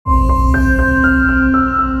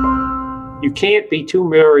You can't be too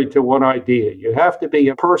married to one idea. You have to be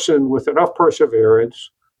a person with enough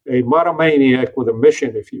perseverance, a monomaniac with a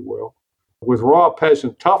mission, if you will, with raw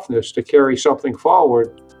peasant toughness to carry something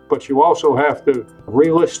forward, but you also have to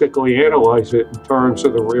realistically analyze it in terms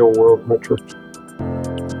of the real world metrics.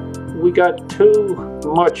 We got too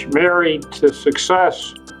much married to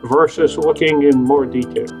success versus looking in more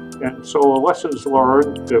detail. And so lessons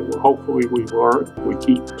learned that hopefully we've learned, we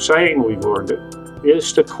keep saying we've learned it,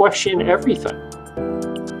 is to question everything.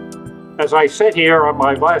 As I sit here on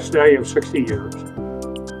my last day of 60 years,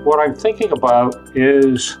 what I'm thinking about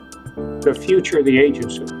is the future of the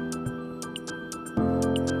agency.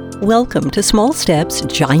 Welcome to Small Steps,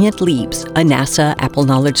 Giant Leaps, a NASA Apple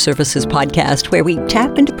Knowledge Services podcast where we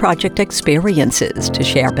tap into project experiences to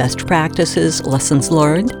share best practices, lessons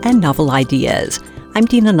learned, and novel ideas. I'm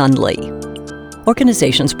Dina Nunley.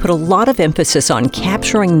 Organizations put a lot of emphasis on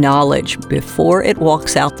capturing knowledge before it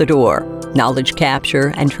walks out the door. Knowledge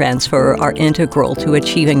capture and transfer are integral to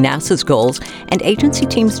achieving NASA's goals, and agency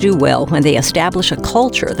teams do well when they establish a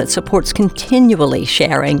culture that supports continually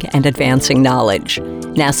sharing and advancing knowledge.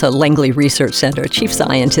 NASA Langley Research Center Chief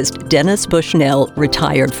Scientist Dennis Bushnell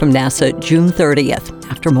retired from NASA June 30th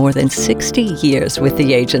after more than 60 years with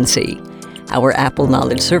the agency. Our Apple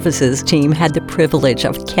Knowledge Services team had the privilege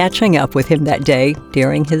of catching up with him that day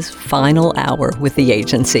during his final hour with the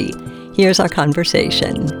agency. Here's our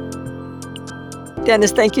conversation.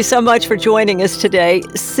 Dennis, thank you so much for joining us today.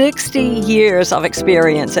 60 years of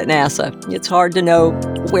experience at NASA. It's hard to know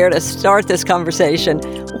where to start this conversation.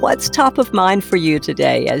 What's top of mind for you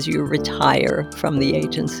today as you retire from the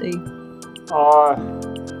agency?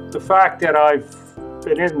 The fact that I've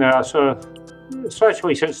been in NASA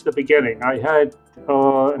essentially since the beginning. I had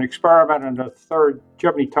an experiment in the third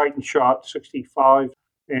Gemini Titan shot, 65,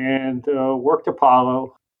 and worked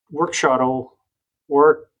Apollo, worked shuttle,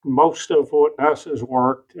 worked most of what NASA's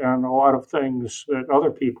worked, and a lot of things that other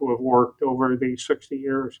people have worked over these 60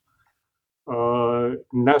 years.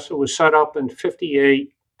 NASA was set up in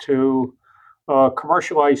 58 to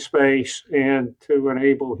commercialize space and to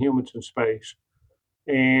enable humans in space.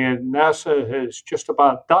 And NASA has just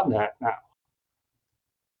about done that now.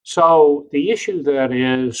 So the issue that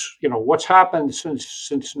is, what's happened since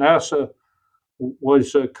NASA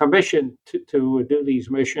was commissioned to do these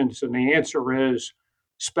missions, and the answer is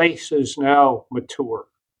space is now mature.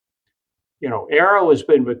 Aero has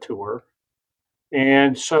been mature,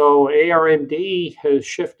 and so ARMD has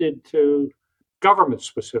shifted to government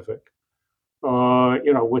specific,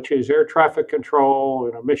 which is air traffic control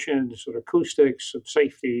and emissions and acoustics and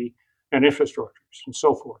safety and infrastructures and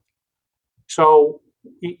so forth. So,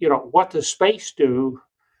 what does space do?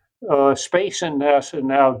 Space and NASA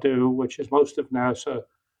now do, which is most of NASA,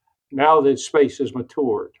 now that space is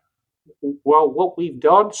matured. Well, what we've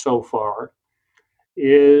done so far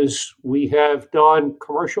is we have done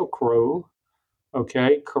commercial crew,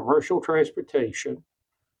 commercial transportation.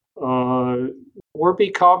 We're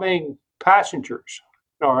becoming passengers,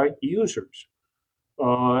 users,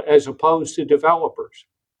 as opposed to developers.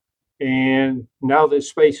 And now that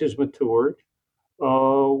space is matured,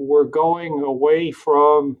 we're going away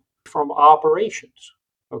from operations.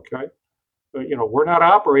 We're not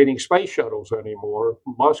operating space shuttles anymore.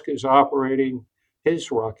 Musk is operating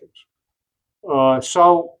his rockets.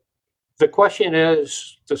 So the question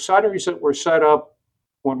is, the centers that were set up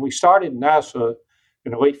when we started NASA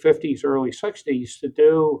in the late 50s, early 60s to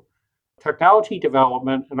do technology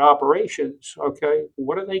development and operations,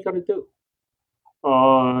 what are they going to do?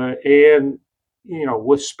 And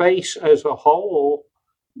with space as a whole,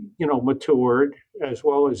 matured as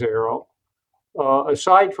well as aero,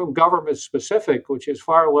 aside from government specific, which is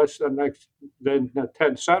far less than the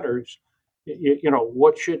 10 centers,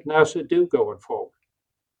 what should NASA do going forward?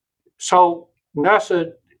 So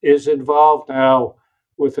NASA is involved now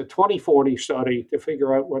with a 2040 study to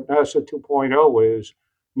figure out what NASA 2.0 is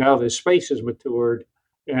now that space is matured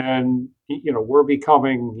and we're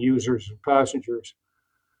becoming users and passengers.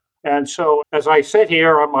 And so as I sit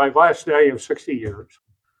here on my last day of 60 years,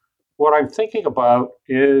 what I'm thinking about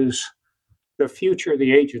is the future of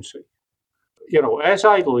the agency. As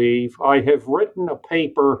I leave, I have written a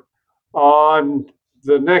paper on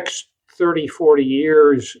the next 30, 40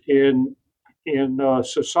 years in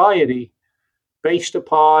society based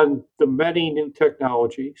upon the many new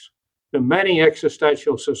technologies, the many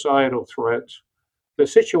existential societal threats, the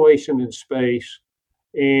situation in space,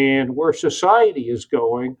 and where society is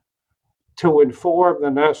going to inform the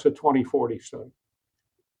NASA 2040 study.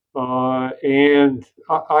 And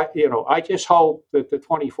I just hope that the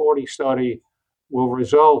 2040 study will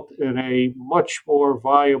result in a much more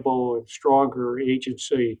viable and stronger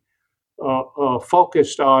agency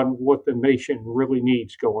focused on what the nation really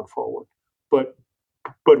needs going forward. But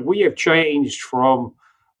we have changed from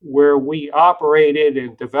where we operated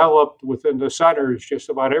and developed within the centers just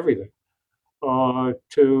about everything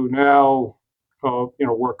to now,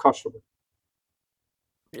 we're a customer.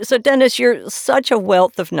 So, Dennis, you're such a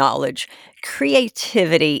wealth of knowledge.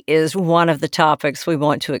 Creativity is one of the topics we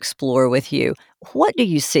want to explore with you. What do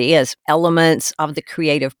you see as elements of the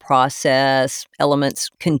creative process, elements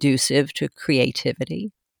conducive to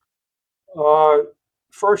creativity? Uh,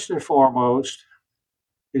 First and foremost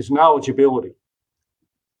is knowledgeability.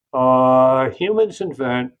 Humans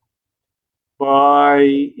invent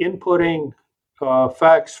by inputting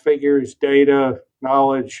facts, figures, data,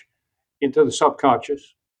 knowledge into the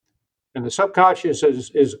subconscious. And the subconscious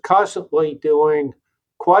is constantly doing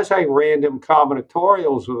quasi random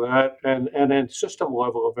combinatorials of that and then system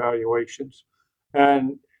level evaluations.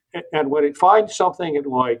 And, and when it finds something it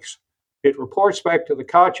likes, it reports back to the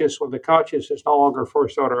conscious when the conscious is no longer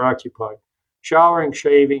first order occupied. Showering,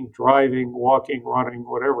 shaving, driving, walking, running,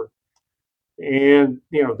 whatever. And,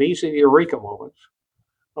 these are the eureka moments.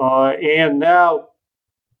 And now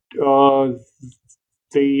uh,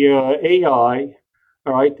 the AI,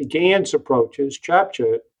 all right, the GANs approaches,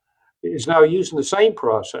 ChapChat, is now using the same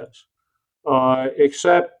process,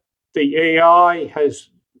 except the AI has,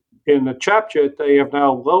 in the ChapChat, they have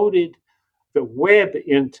now loaded the web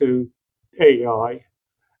into AI,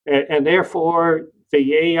 and therefore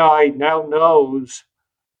the AI now knows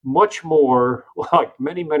much more, like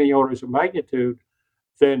many, many orders of magnitude,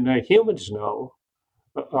 than humans know,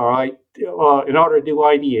 all right, in order to do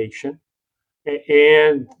ideation.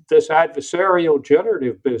 And this adversarial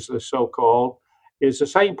generative business, so called, is the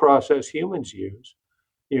same process humans use.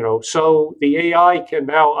 So the AI can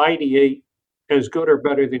now ideate as good or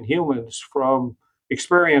better than humans from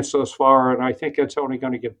experience thus far, and I think it's only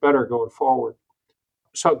going to get better going forward.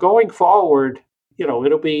 So going forward,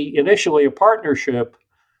 it'll be initially a partnership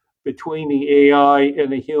between the AI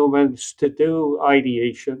and the humans to do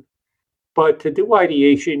ideation. But to do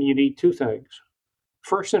ideation, you need two things.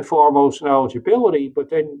 First and foremost, knowledgeability, but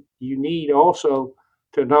then you need also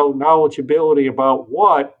to know knowledgeability about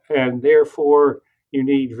what, and therefore you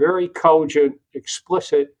need very cogent,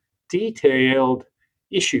 explicit, detailed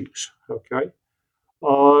issues. Okay.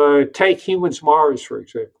 Take humans Mars, for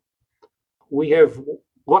example. We have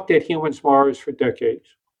looked at humans Mars for decades,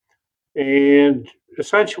 and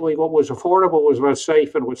essentially what was affordable was what's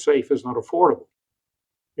safe, and what's safe is not affordable.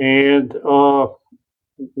 And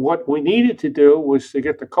what we needed to do was to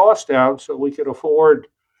get the cost down so we could afford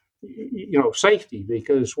safety,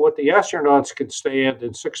 because what the astronauts can stand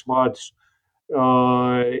in 6 months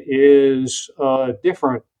is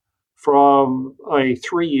different from a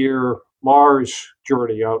 3 year Mars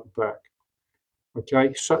journey out and back.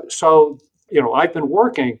 Okay, so I've been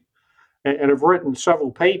working and have written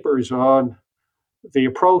several papers on the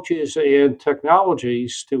approaches and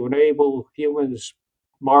technologies to enable humans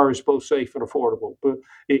Mars both safe and affordable. But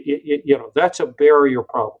that's a barrier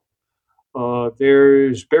problem.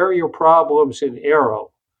 There's barrier problems in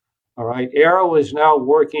Aero. All right, Aero is now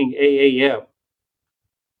working AAM,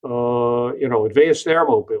 advanced air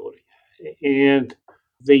mobility, and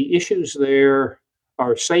the issues there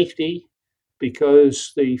are safety,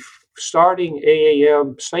 because the starting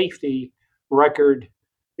AAM safety record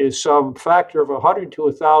is some factor of 100 to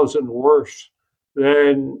 1,000 worse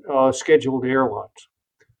than scheduled airlines.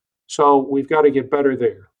 So we've got to get better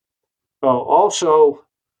there. Also,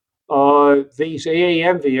 these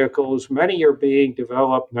AAM vehicles, many are being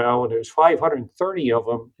developed now, and there's 530 of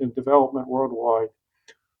them in development worldwide,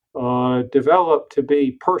 developed to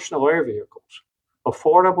be personal air vehicles,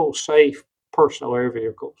 affordable, safe personal air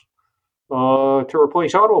vehicles, to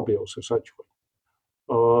replace automobiles, essentially.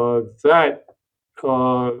 That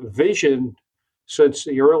vision, since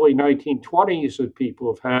the early 1920s, that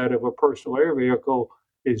people have had of a personal air vehicle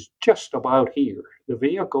is just about here. The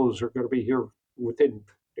vehicles are going to be here within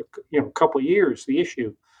a couple of years. The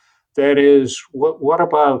issue that is, what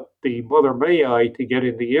about the Mother May I to get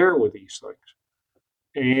in the air with these things?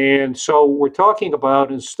 And so we're talking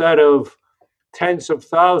about, instead of tens of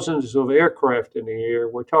thousands of aircraft in the air,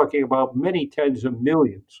 we're talking about many tens of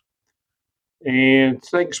millions, and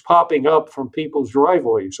things popping up from people's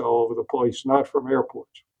driveways all over the place, not from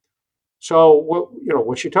airports. So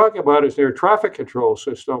what you're talking about is their traffic control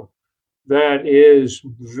system that is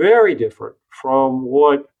very different from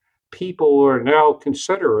what people are now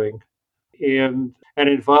considering, and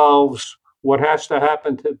involves what has to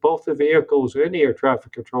happen to both the vehicles and the air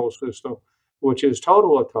traffic control system, which is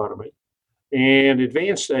total autonomy and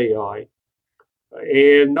advanced AI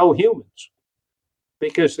and no humans.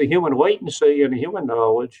 because the human latency and the human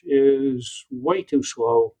knowledge is way too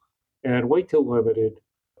slow and way too limited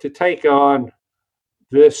to take on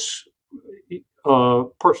this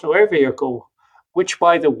personal air vehicle, which,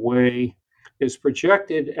 by the way, is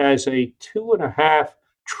projected as a $2.5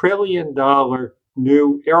 trillion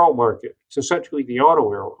new aero market. It's essentially the auto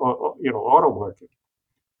market.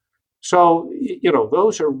 So,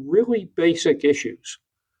 those are really basic issues,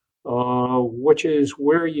 which is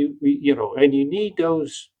where and you need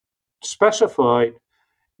those specified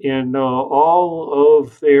in all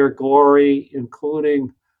of their glory,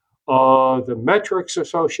 including the metrics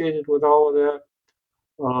associated with all of that.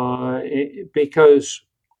 Because,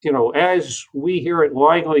 as we here at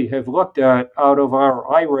Langley have looked at out of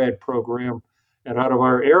our IRAD program and out of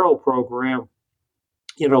our Aero program,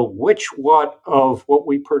 which what of what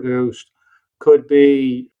we produced could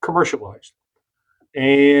be commercialized.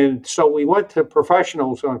 And so we went to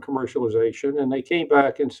professionals on commercialization, and they came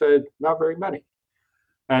back and said, not very many.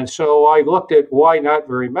 And so I looked at why not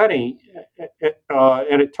very many,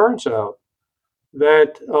 and it turns out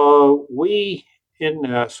that we in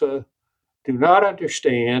NASA do not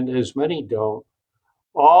understand, as many don't,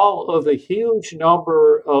 all of the huge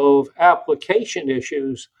number of application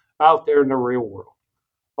issues out there in the real world.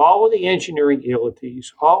 All of the engineering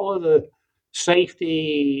abilities, all of the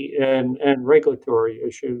safety and regulatory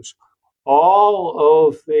issues, all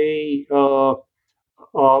of the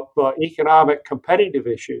economic competitive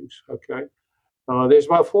issues. Okay, there's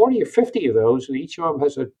about 40 or 50 of those, and each of them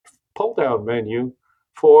has a pull-down menu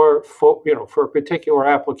for a particular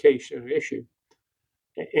application issue.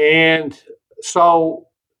 And so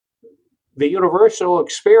the universal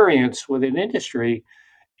experience within industry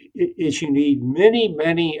is you need many,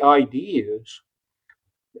 many ideas,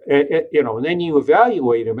 and then you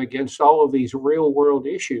evaluate them against all of these real world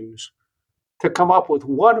issues to come up with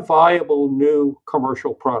one viable new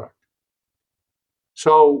commercial product.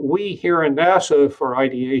 So we here in NASA for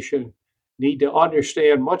ideation need to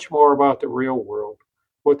understand much more about the real world,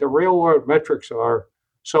 what the real world metrics are,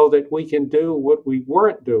 so that we can do what we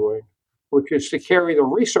weren't doing, which is to carry the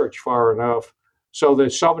research far enough so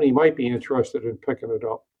that somebody might be interested in picking it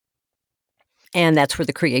up. And that's where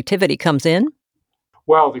the creativity comes in.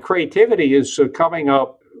 Well, the creativity is coming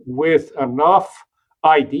up with enough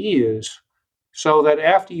ideas so that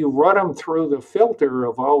after you run them through the filter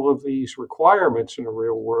of all of these requirements in the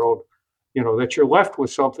real world, that you're left with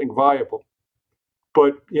something viable.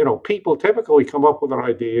 But, people typically come up with an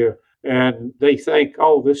idea and they think,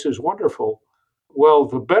 oh, this is wonderful. Well,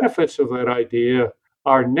 the benefits of that idea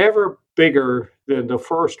are never bigger than the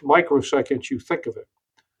first microseconds you think of it.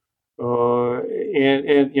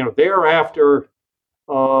 And thereafter,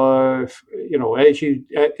 as you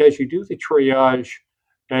do the triage,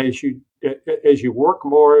 as you as you work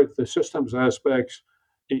more the systems aspects,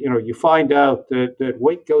 you find out that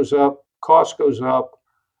weight goes up, cost goes up,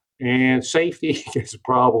 and safety is a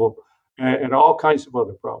problem, and all kinds of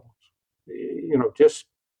other problems. Just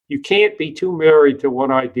you can't be too married to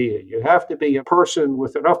one idea. You have to be a person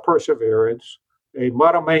with enough perseverance, a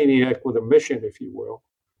monomaniac with a mission, if you will,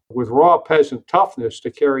 with raw peasant toughness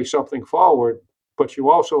to carry something forward, but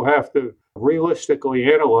you also have to realistically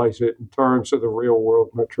analyze it in terms of the real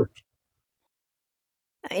world metrics.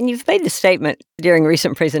 And you've made the statement during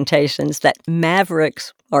recent presentations that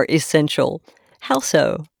mavericks are essential. How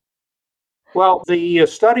so? Well, the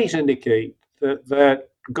studies indicate that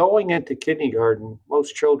going into kindergarten,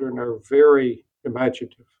 most children are very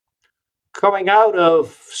imaginative. Coming out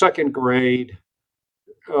of second grade,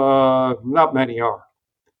 not many are.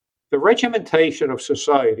 The regimentation of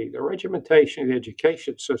society, the regimentation of the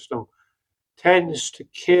education system tends to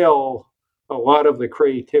kill a lot of the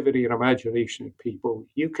creativity and imagination in people.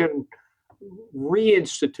 You can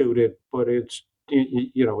reinstitute it, but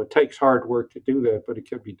it takes hard work to do that, but it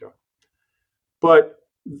can be done. But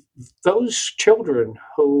those children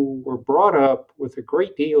who were brought up with a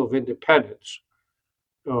great deal of independence,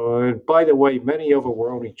 and by the way, many of them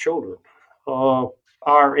were only children, uh,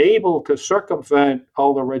 are able to circumvent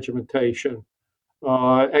all the regimentation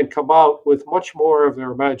and come out with much more of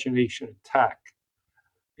their imagination intact.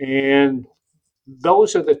 And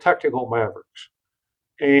those are the technical mavericks.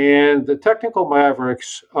 And the technical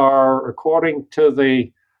mavericks are, according to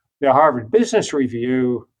the Harvard Business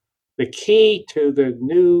Review, the key to the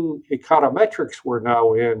new econometrics we're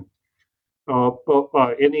now in.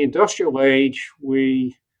 In the industrial age,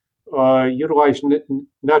 we utilize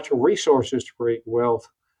natural resources to create wealth.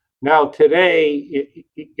 Now, today,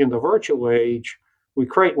 in the virtual age, we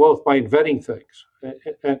create wealth by inventing things.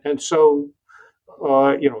 And so,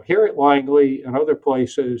 here at Langley and other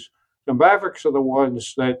places, the Mavericks are the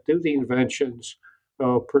ones that do the inventions,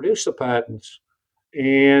 produce the patents.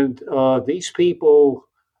 And these people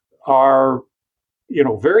are,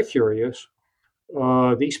 very curious.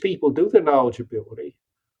 These people do the knowledgeability.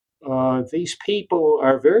 These people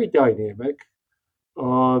are very dynamic.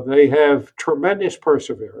 They have tremendous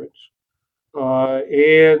perseverance.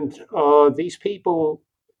 And these people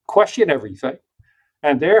question everything.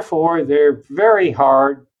 And therefore, they're very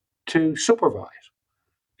hard to supervise.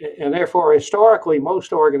 And therefore, historically,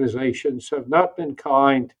 most organizations have not been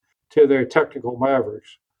kind to their technical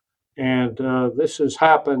mavericks. And this has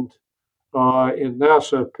happened in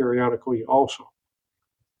NASA periodically also.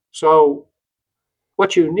 So,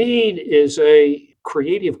 what you need is a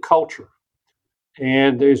creative culture.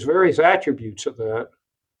 And there's various attributes of that.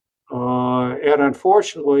 And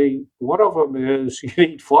unfortunately, one of them is you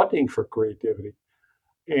need funding for creativity.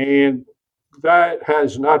 And that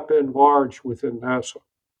has not been large within NASA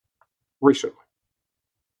recently.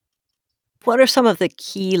 What are some of the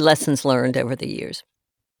key lessons learned over the years?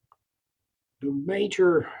 The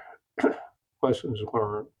major lessons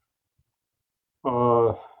learned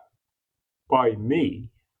uh, by me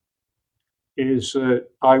is that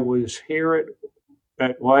I was here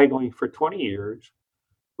at Langley for 20 years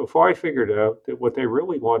before I figured out that what they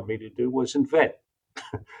really wanted me to do was invent.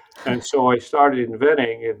 And so I started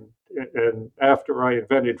inventing, and after I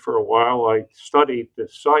invented for a while, I studied the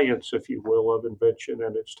science, if you will, of invention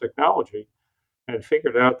and its technology, and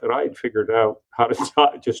figured out that I had figured out how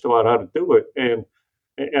to just about how to do it,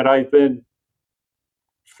 and I've been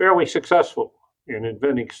fairly successful in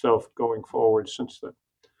inventing stuff going forward since then.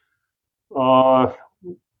 Uh,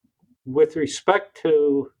 with respect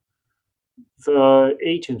to the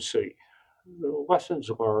agency, the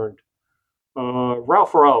lessons learned.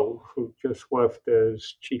 Ralph Rowe, who just left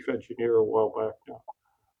as chief engineer a while back now,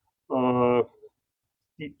 uh,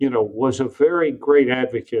 was a very great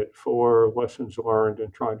advocate for lessons learned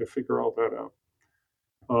and trying to figure all that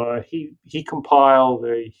out. He compiled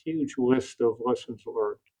a huge list of lessons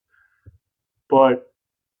learned, but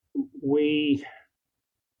we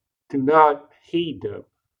do not heed them.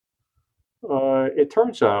 It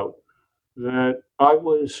turns out that I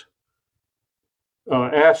was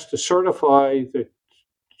asked to certify the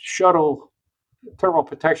shuttle thermal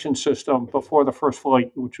protection system before the first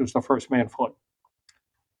flight, which was the first manned flight.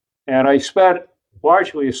 And I spent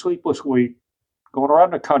largely a sleepless week going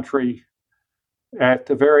around the country at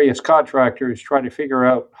the various contractors trying to figure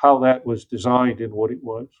out how that was designed and what it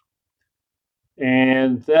was.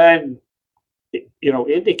 And then,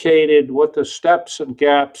 indicated what the steps and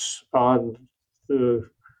gaps on the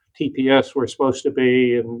TPS were supposed to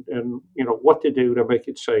be and what to do to make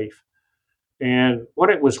it safe. And when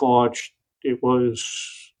it was launched, it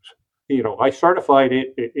was, I certified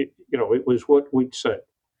it. It was what we'd said.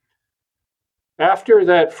 After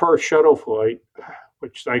that first shuttle flight,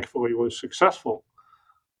 which thankfully was successful,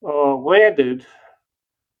 landed,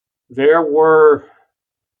 there were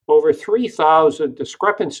over 3,000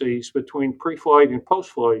 discrepancies between pre flight and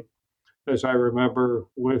post flight, as I remember,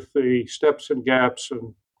 with the steps and gaps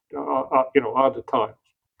and, on the times.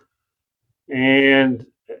 And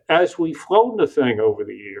as we've flown the thing over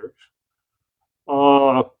the years,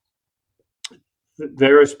 uh,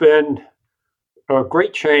 there has been a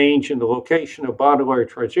great change in the location of bond-to-layer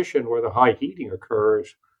transition where the high heating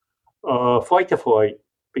occurs, flight to flight,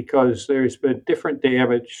 because there's been different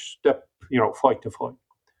damage step, flight to flight.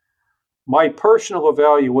 My personal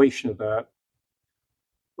evaluation of that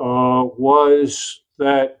was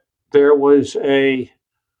that there was a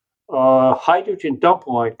hydrogen dump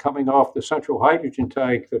line coming off the central hydrogen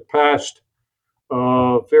tank that passed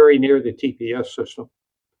very near the TPS system.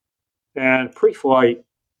 And pre-flight,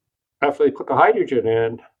 after they put the hydrogen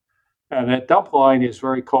in, and that dump line is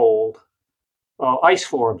very cold, ice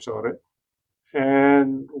forms on it.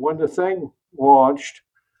 And when the thing launched,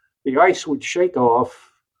 the ice would shake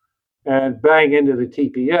off and bang into the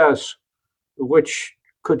TPS, which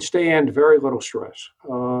could stand very little stress.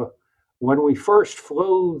 When we first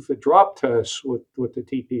flew the drop tests with the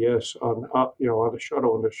TPS on the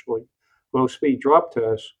shuttle initially, low speed drop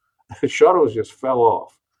tests, the shuttles just fell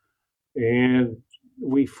off, and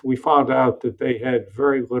we found out that they had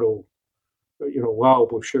very little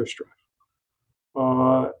allowable shear stress.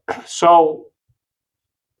 So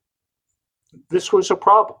this was a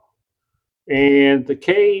problem, and the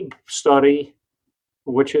CABE study,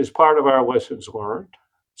 which is part of our lessons learned,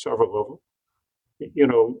 several of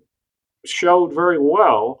them, showed very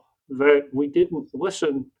well that we didn't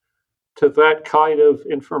listen to that kind of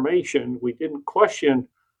information. We didn't question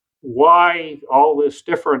why all this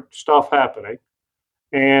different stuff happening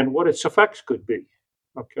and what its effects could be.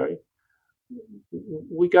 Okay.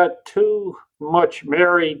 we got too much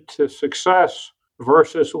married to success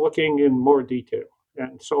versus looking in more detail.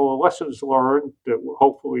 And so, lessons learned that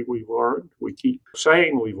hopefully we've learned, we keep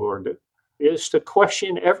saying we've learned it, is to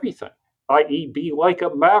question everything, i.e., be like a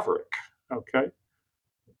maverick. Okay.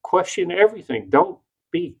 Question everything. Don't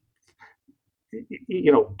be,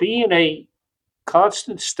 be in a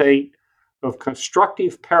constant state of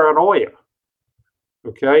constructive paranoia.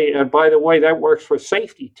 Okay. And by the way, that works for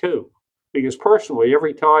safety too. Because personally,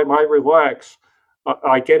 every time I relax,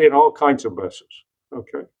 I get in all kinds of messes.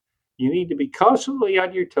 Okay. You need to be constantly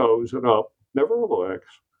on your toes and up, never relax.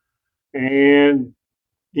 And,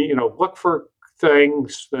 look for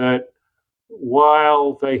things that,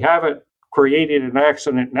 while they haven't created an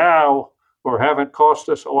accident now or haven't cost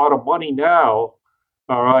us a lot of money now,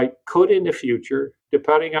 all right, could in the future,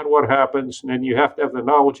 depending on what happens. And then you have to have the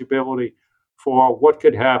knowledgeability for what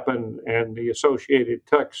could happen and the associated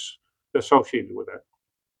techs associated with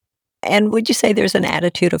And would you say there's an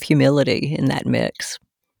attitude of humility in that mix?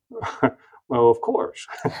 that. Well, of course,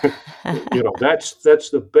 that's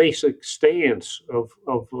the basic stance of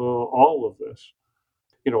all of this.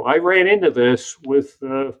 I ran into this with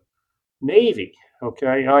the Navy.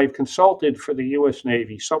 Okay, I've consulted for the U.S.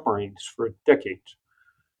 Navy submarines for decades,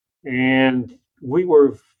 and we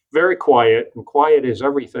were very quiet, and quiet is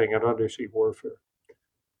everything in undersea warfare.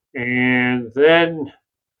 And then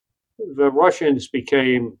the Russians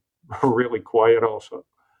became really quiet also.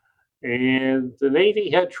 And the Navy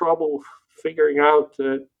had trouble figuring out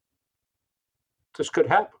that this could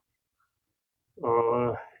happen.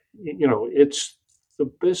 Uh, it's the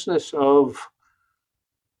business of,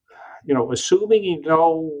 assuming you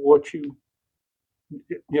know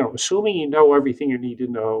assuming you know everything you need to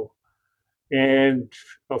know, and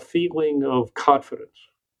a feeling of confidence.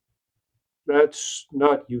 That's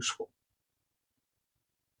not useful.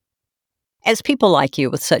 As people like you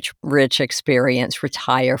with such rich experience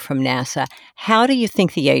retire from NASA, how do you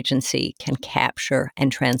think the agency can capture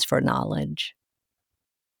and transfer knowledge?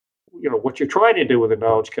 What you're trying to do with the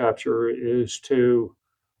knowledge capture is to,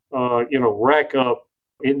 rack up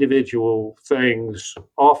individual things,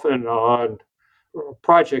 often on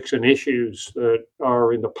projects and issues that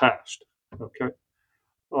are in the past. Okay.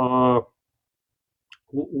 Uh,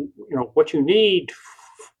 what you need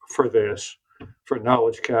for this, for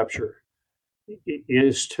knowledge capture,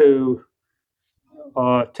 is to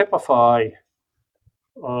typify,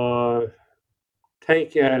 uh,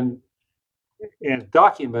 take and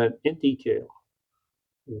document in detail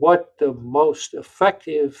what the most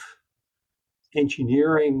effective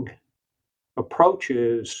engineering approach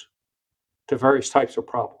is to various types of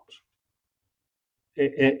problems,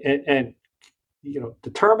 and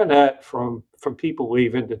determine that from people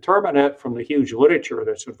even determine that from the huge literature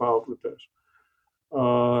that's involved with this,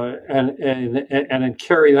 and then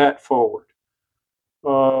carry that forward.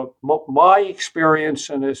 My experience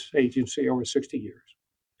in this agency over 60 years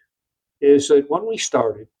is that when we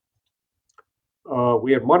started,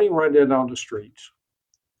 we had money run in on the streets.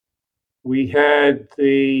 We had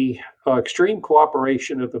the extreme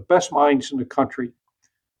cooperation of the best minds in the country,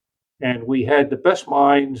 and we had the best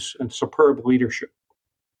minds and superb leadership.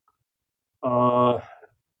 Uh,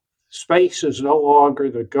 Space is no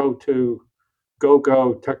longer the go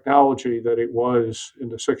technology that it was in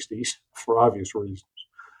the 60s for obvious reasons.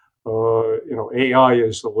 AI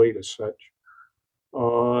is the latest such.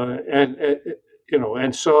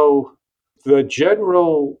 And so the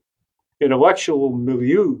general intellectual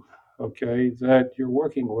milieu, okay, that you're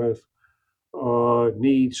working with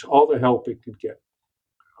needs all the help it can get.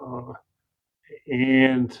 Uh,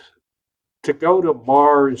 and to go to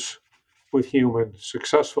Mars with humans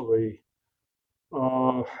successfully,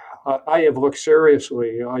 uh, I have looked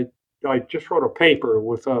seriously. I just wrote a paper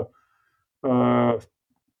with a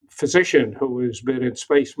physician who has been in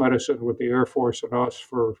space medicine with the Air Force and us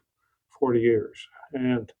for 40 years.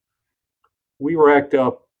 And we racked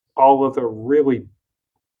up all of the really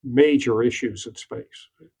major issues in space.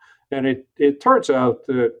 And it turns out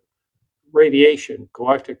that radiation,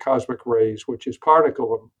 galactic cosmic rays, which is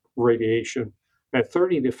particle radiation, at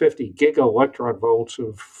 30 to 50 giga-electron volts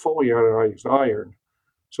of fully ionized iron.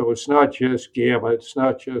 So it's not just gamma, it's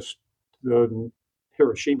not just the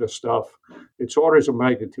Hiroshima stuff, it's orders of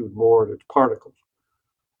magnitude more, and it's particles.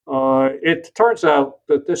 It turns out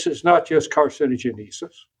that this is not just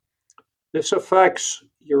carcinogenesis. This affects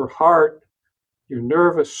your heart, your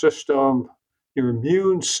nervous system, your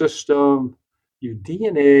immune system, your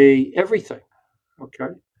DNA, everything,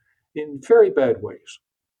 okay, in very bad ways.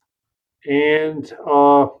 And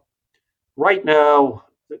right now,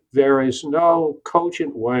 there is no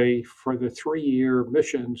cogent way for the 3-year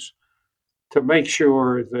missions to make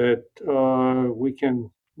sure that we can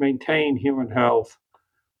maintain human health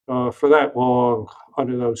for that long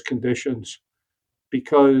under those conditions,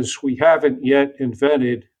 because we haven't yet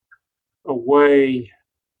invented a way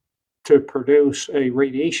to produce a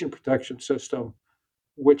radiation protection system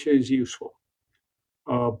which is useful.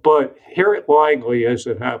 But here at Langley, as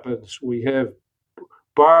it happens, we have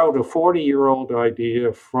borrowed a 40-year-old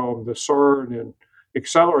idea from the CERN and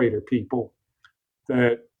accelerator people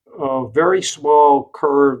that very small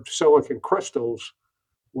curved silicon crystals,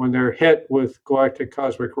 when they're hit with galactic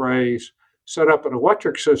cosmic rays, set up an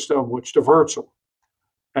electric system which diverts them.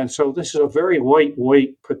 And so this is a very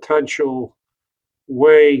lightweight potential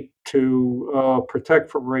way to protect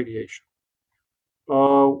from radiation.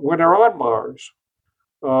 When they're on Mars,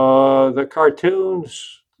 the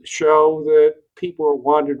cartoons show that people are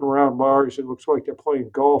wandering around Mars. It looks like they're playing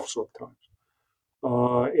golf sometimes,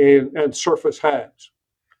 and surface HABs.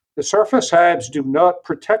 The surface HABs do not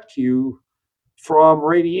protect you from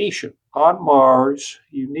radiation. On Mars,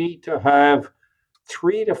 you need to have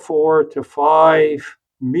 3 to 4 to 5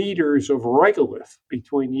 meters of regolith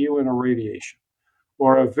between you and a radiation,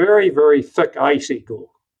 or a very, very thick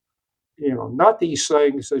icicle. Not these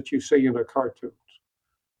things that you see in the cartoons.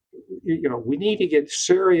 We need to get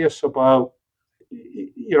serious about,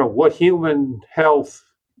 what human health,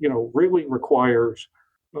 really requires,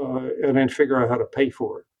 and then figure out how to pay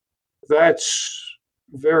for it. That's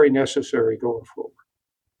very necessary going forward.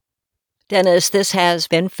 Dennis, this has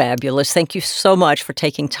been fabulous. Thank you so much for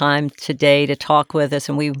taking time today to talk with us,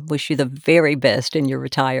 and we wish you the very best in your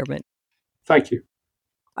retirement. Thank you.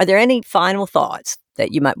 Are there any final thoughts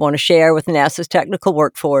that you might want to share with NASA's technical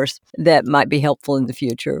workforce that might be helpful in the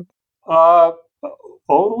future?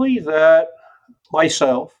 Only that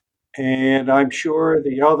myself, and I'm sure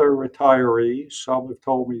the other retirees, some have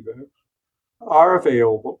told me that, are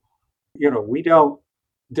available. We don't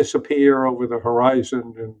disappear over the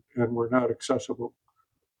horizon, and we're not accessible.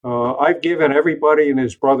 I've given everybody and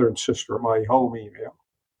his brother and sister my home email,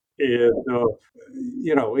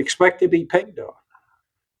 and expect to be pinged on.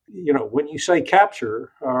 When you say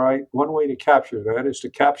capture, all right, one way to capture that is to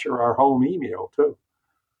capture our home email too.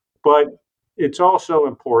 But it's also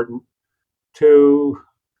important to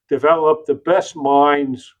develop the best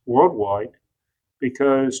minds worldwide,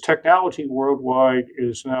 because technology worldwide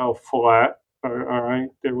is now flat. All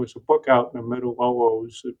right, there was a book out in the middle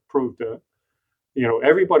O's that proved that.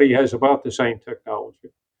 Everybody has about the same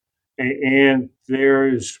technology, and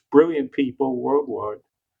there's brilliant people worldwide.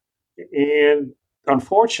 And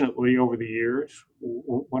unfortunately, over the years,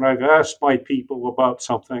 when I've asked my people about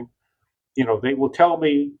something, they will tell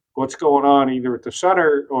me what's going on either at the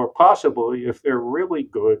center, or possibly, if they're really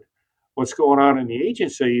good, what's going on in the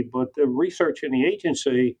agency. But the research in the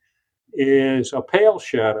agency is a pale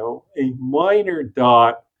shadow, a minor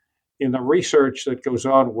dot in the research that goes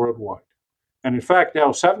on worldwide. And in fact, now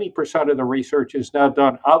 70% of the research is now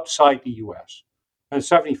done outside the US, and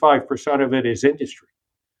 75% of it is industry.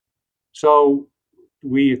 So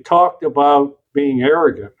we talked about being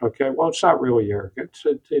arrogant. Okay, well, it's not really arrogance.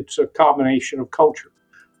 It's a combination of culture,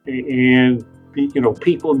 and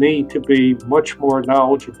people need to be much more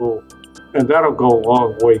knowledgeable, and that'll go a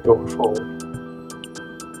long way going forward.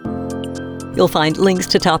 You'll find links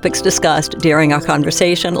to topics discussed during our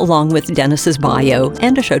conversation, along with Dennis's bio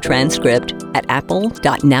and a show transcript at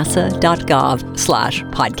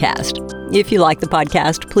apple.nasa.gov/podcast. If you like the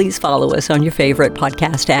podcast, please follow us on your favorite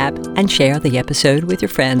podcast app and share the episode with your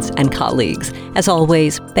friends and colleagues. As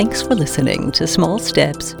always, thanks for listening to Small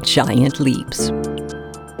Steps, Giant Leaps.